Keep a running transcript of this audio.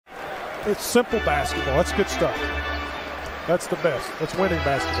It's simple basketball. That's good stuff. That's the best. That's winning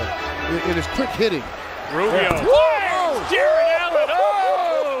basketball. It is quick hitting. Rubio. Yeah. Jarrett Allen.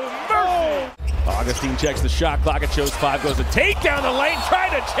 Oh, mercy. Augustine checks the shot clock. It shows 5. Goes a take down the lane.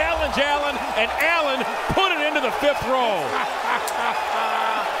 Trying to challenge Allen. And Allen put it into the 5th row.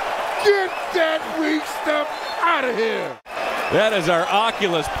 Get that weak stuff out of here. That is our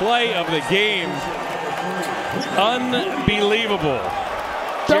Oculus play of the game. Unbelievable.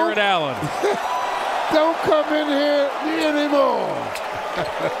 Jarrett Allen. Don't come in here anymore.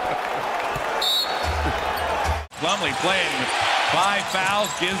 Plumlee playing 5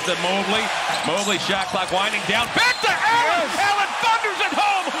 fouls, gives to Mobley. Mobley shot clock winding down. Back to Allen. Yes. Allen thunders it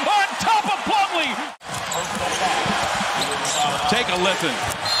home on top of Plumlee. Take a listen.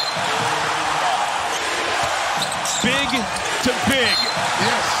 Big to big.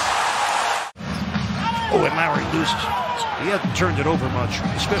 Yes. Oh, and Lowry loose. He hasn't turned it over much,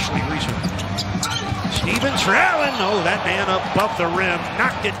 especially recently. Stevens for Allen. Oh, that man above the rim.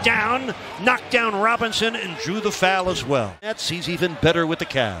 Knocked it down. Knocked down Robinson and drew the foul as well. He's even better with the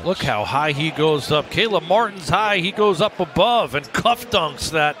Cavs. Look how high he goes up. Caleb Martin's high. He goes up above and cuff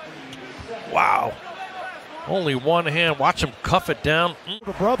dunks that. Wow. Only one hand. Watch him cuff it down.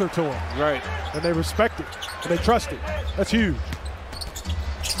 A brother to him. Right. And they respect it. And they trust it. That's huge.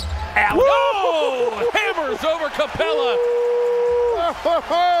 Allen. Oh! Hammers over Capella.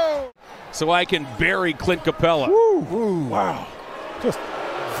 So I can bury Clint Capella. Woo. Wow. Just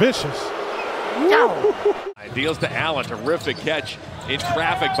vicious. Deals to Allen. Terrific catch in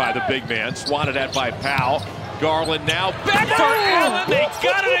traffic by the big man. Swatted at by Powell. Garland now. Back for Allen. They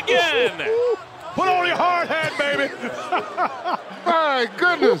got it again. Put on your hard hat, baby. My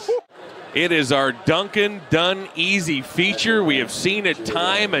goodness. It is our Duncan Done Easy feature. We have seen it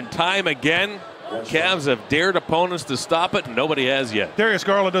time and time again. Cavs have dared opponents to stop it, and nobody has yet. Darius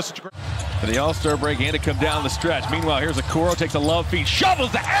Garland does such a great. For the All-Star break and to come down the stretch. Meanwhile, here's Okoro, takes a love feed,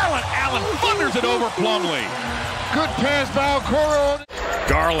 shovels to Allen. Allen thunders it over Plumlee. Good pass by Okoro.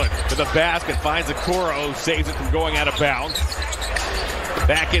 Garland to the basket, finds Okoro, saves it from going out of bounds.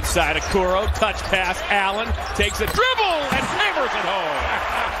 Back inside Okoro, touch pass, Allen takes a dribble and hammers it home.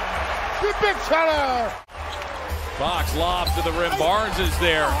 The big fella. Fox lobs to the rim. Barnes is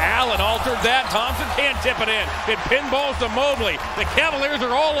there. Allen altered that. Thompson can't tip it in. It pinballs to Mobley. The Cavaliers are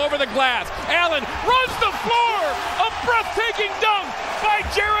all over the glass. Allen runs the floor. A breathtaking dunk by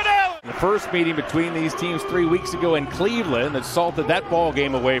Jarrett Allen. The first meeting between these teams 3 weeks ago in Cleveland that salted that ball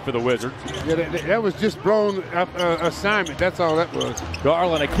game away for the Wizards. Yeah, that was just blown up assignment. That's all that was.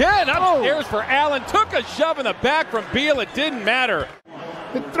 Garland again upstairs for Allen. Took a shove in the back from Beal. It didn't matter.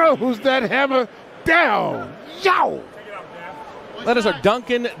 It throws that hammer down. Yow! That is our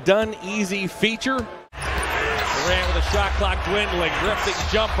Duncan Done Easy feature. Durant with a shot clock dwindling. Drifting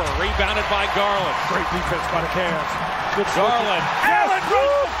jumper. Rebounded by Garland. Great defense by the Cavs. Good Garland. Allen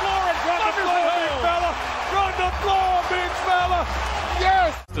runs the floor and thunders it home. Run the floor, big fella.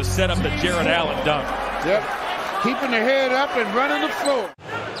 Yes! To set up the Jarrett Allen dunk. Yep. Keeping the head up and running the floor.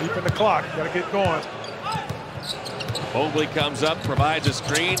 Keeping the clock. Got to get going. Mobley comes up, provides a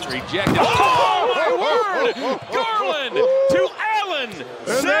screen, rejected. Oh, my word! Garland to Allen.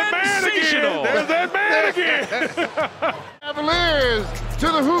 Sensational. There's that man again. Cavaliers to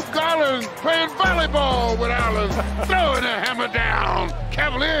the hoop. Garland playing volleyball with Allen. Throwing the hammer down.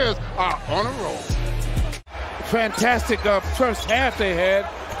 Cavaliers are on a roll. Fantastic first half they had,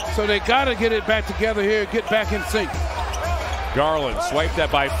 so they got to get it back together here, get back in sync. Garland swiped that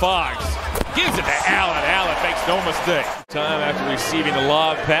by Fox. Gives it to Allen. Allen makes no mistake. Time after receiving the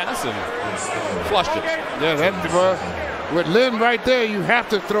lob pass and flushed it. Yeah, that with Lynn right there, you have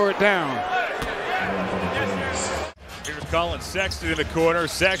to throw it down. Here's Colin Sexton in the corner.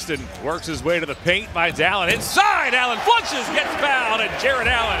 Sexton works his way to the paint, finds Allen inside. Allen flushes, gets fouled, and Jarrett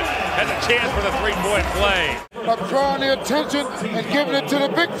Allen has a chance for the three-point play. Of drawing the attention and giving it to the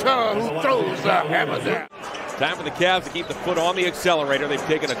big fella who throws the hammer down. Time for the Cavs to keep the foot on the accelerator. They've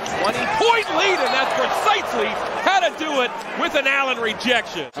taken a 20-point lead, and that's precisely how to do it with an Allen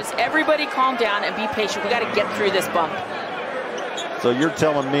rejection. Just everybody calm down and be patient. We got to get through this bump. So you're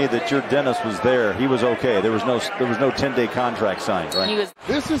telling me that your dentist was there. He was okay. There was no 10-day contract signed, right?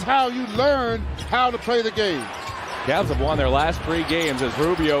 This is how you learn how to play the game. Cavs have won their last 3 games as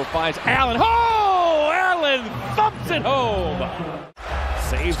Rubio finds Allen. Oh! Allen thumps it home.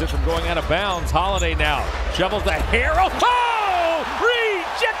 Saves it from going out of bounds. Holiday now shovels the Harrell. Oh!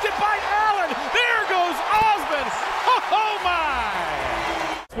 Rejected by Allen. There goes Osman. Oh my!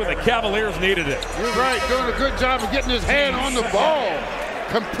 When the Cavaliers needed it. You're right. Doing a good job of getting his hand on the ball.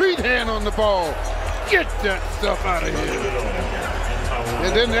 Complete hand on the ball. Get that stuff out of here.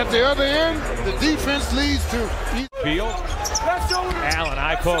 And then at the other end, the defense leads to Field. Allen,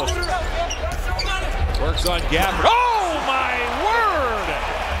 high post. Works on Gafford. Oh, my word!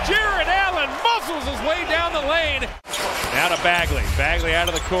 Jarrett Allen muscles his way down the lane. Now to Bagley. Bagley out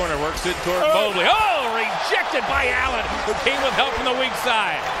of the corner. Works it toward Mobley. Oh, rejected by Allen, who came with help from the weak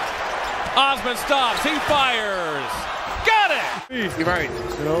side. Osman stops. He fires. Got it! You're right.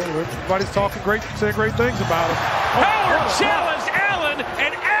 You know, everybody's saying great things about him. Howard challenged Allen,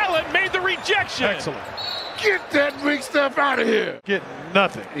 and Allen made the rejection. Excellent. get that weak stuff out of here. Get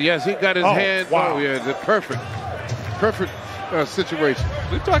nothing. Yes, he got his hand. Wow. Oh, yeah, the perfect situation.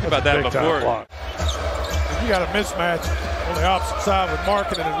 We've talked about that before. You got a mismatch on the opposite side with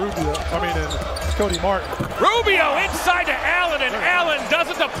Markkanen and Rubio. And Cody Martin. Rubio inside to Allen, and Allen does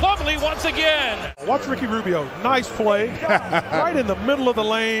it to Plumlee once again. Watch Ricky Rubio. Nice play. Right in the middle of the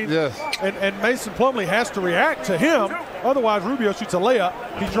lane. Yes. And Mason Plumlee has to react to him. Otherwise, Rubio shoots a layup.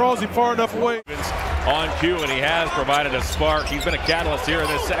 He draws him far enough away. On cue, and he has provided a spark. He's been a catalyst here in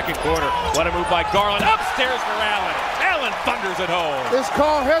this second quarter. What a move by Garland. Upstairs for Allen. Allen thunders it home. It's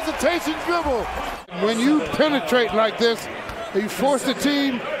called hesitation dribble. When you penetrate like this, you force the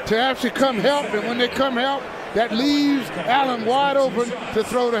team to actually come help, and when they come help, that leaves Allen wide open to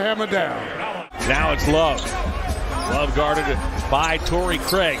throw the hammer down. Now it's Love. Love guarded by Torrey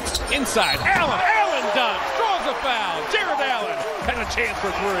Craig. Inside, Allen. Allen done. Draws a foul. Jarrett Allen has a chance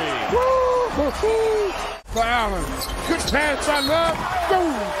for three. Woo-hoo-hoo. For Allen. Good pass by Love.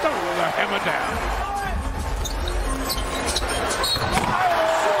 Boom. Throw the hammer down.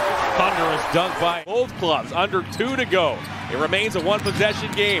 Thunderous dunk by both clubs. Under 2 to go. It remains a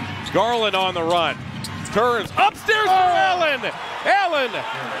one-possession game. Garland on the run. Turns upstairs for Allen. Allen.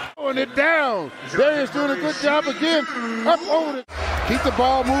 Throwing it down. Darius doing a good job again. Up over it. Keep the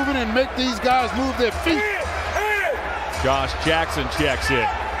ball moving and make these guys move their feet. Josh Jackson checks in.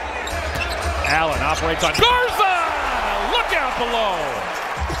 Allen operates on Garza. Look out below.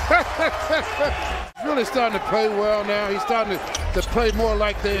 He's really starting to play well now. He's starting to play more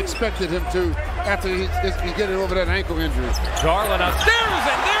like they expected him to after he's getting over that ankle injury. Garland upstairs,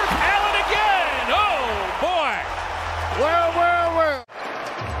 and there's Allen again. Oh, boy. Well.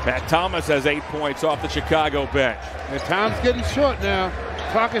 Pat Thomas has 8 points off the Chicago bench. The time's getting short now.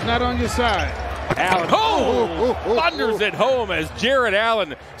 Clock is not on your side. Allen, thunders it home as Jarrett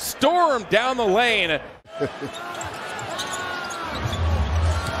Allen stormed down the lane.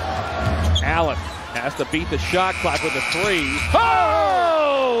 Allen has to beat the shot clock with a three.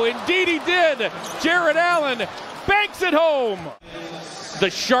 Oh, indeed he did. Jarrett Allen banks it home.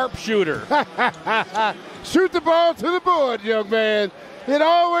 The sharpshooter. Shoot the ball to the board, young man. It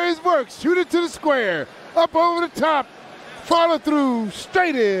always works. Shoot it to the square. Up over the top. Follow through.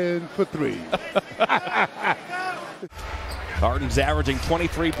 Straight in for three. Harden's averaging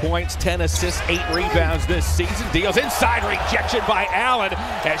 23 points, 10 assists, 8 rebounds this season. Deals inside, rejection by Allen,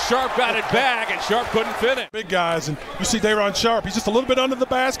 as Sharp got it back, and Sharp couldn't finish. Big guys, and you see Day'Ron Sharp. He's just a little bit under the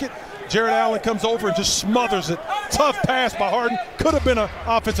basket. Jarrett Allen comes over and just smothers it. Tough pass by Harden. Could have been an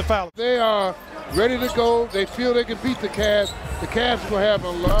offensive foul. They are ready to go. They feel they can beat the Cavs. The Cavs will have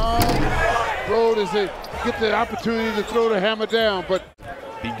a long road as they get the opportunity to throw the hammer down. But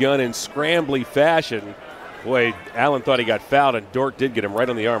begun in scrambly fashion. Boy, Allen thought he got fouled, and Dort did get him right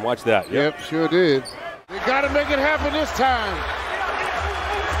on the arm. Watch that. Yep, sure did. They got to make it happen this time.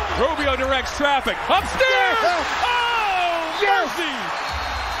 Rubio directs traffic. Upstairs! Oh, mercy!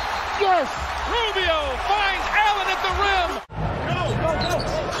 Yes! Rubio finds Allen at the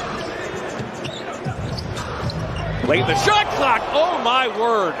rim. Late in the shot clock. Oh, my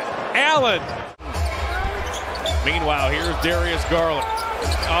word. Allen. Meanwhile, here's Darius Garland.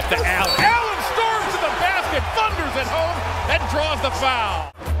 Off to Allen. Allen storms to the basket, thunders at home, and draws the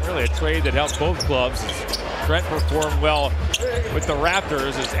foul. Really a trade that helped both clubs. Trent performed well with the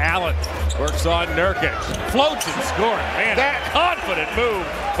Raptors as Allen works on Nurkic. Floats and scores. Man, that confident move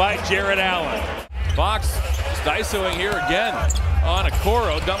by Jarrett Allen. Fox Stisoing here again on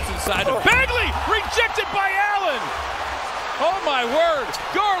Okoro. Dumps inside to Bagley. Rejected by Allen. Oh, my word.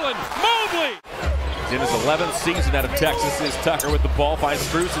 Garland, Mobley. In his 11th season out of Texas is Tucker with the ball. Finds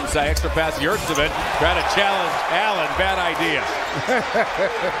Bruce inside. Extra pass. Yurtseven trying to challenge Allen. Bad idea.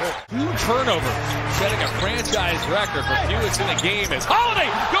 2 turnovers. Setting a franchise record for fewest in a game as Holiday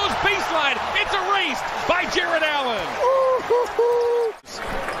goes baseline. It's erased by Jarrett Allen.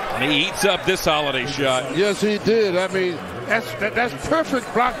 And he eats up this Holiday shot. Yes, he did. I mean, that's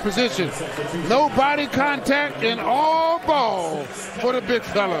perfect block position. No body contact and all ball for the big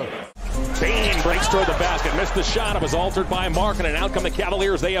fella. Bain breaks toward the basket. Missed the shot. It was altered by Markin. And out come the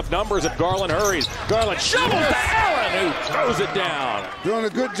Cavaliers. They have numbers if Garland hurries. Garland shovels to Allen, who throws it down. Doing a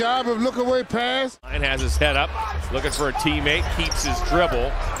good job of look-away pass. Ryan has his head up, looking for a teammate. Keeps his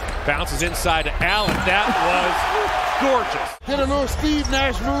dribble. Bounces inside to Allen. That was gorgeous. Did a little Steve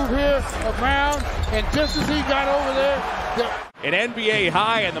Nash move here around, and just as he got over there, an NBA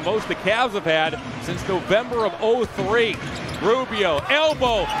high and the most the Cavs have had since November of '03. Rubio,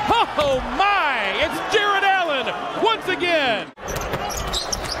 elbow, oh my! It's Jarrett Allen once again.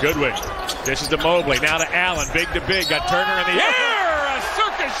 Goodwin dishes to Mobley, now to Allen, big to big, got Turner in the air! A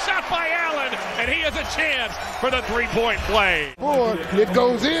circus shot by Allen, and he has a chance for the three-point play. or it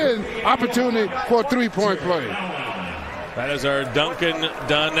goes in, opportunity for a three-point play. That is our Duncan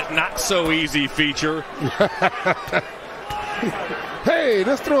Dunn not so easy feature. Hey,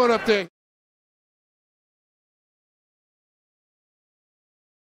 let's throw it up there.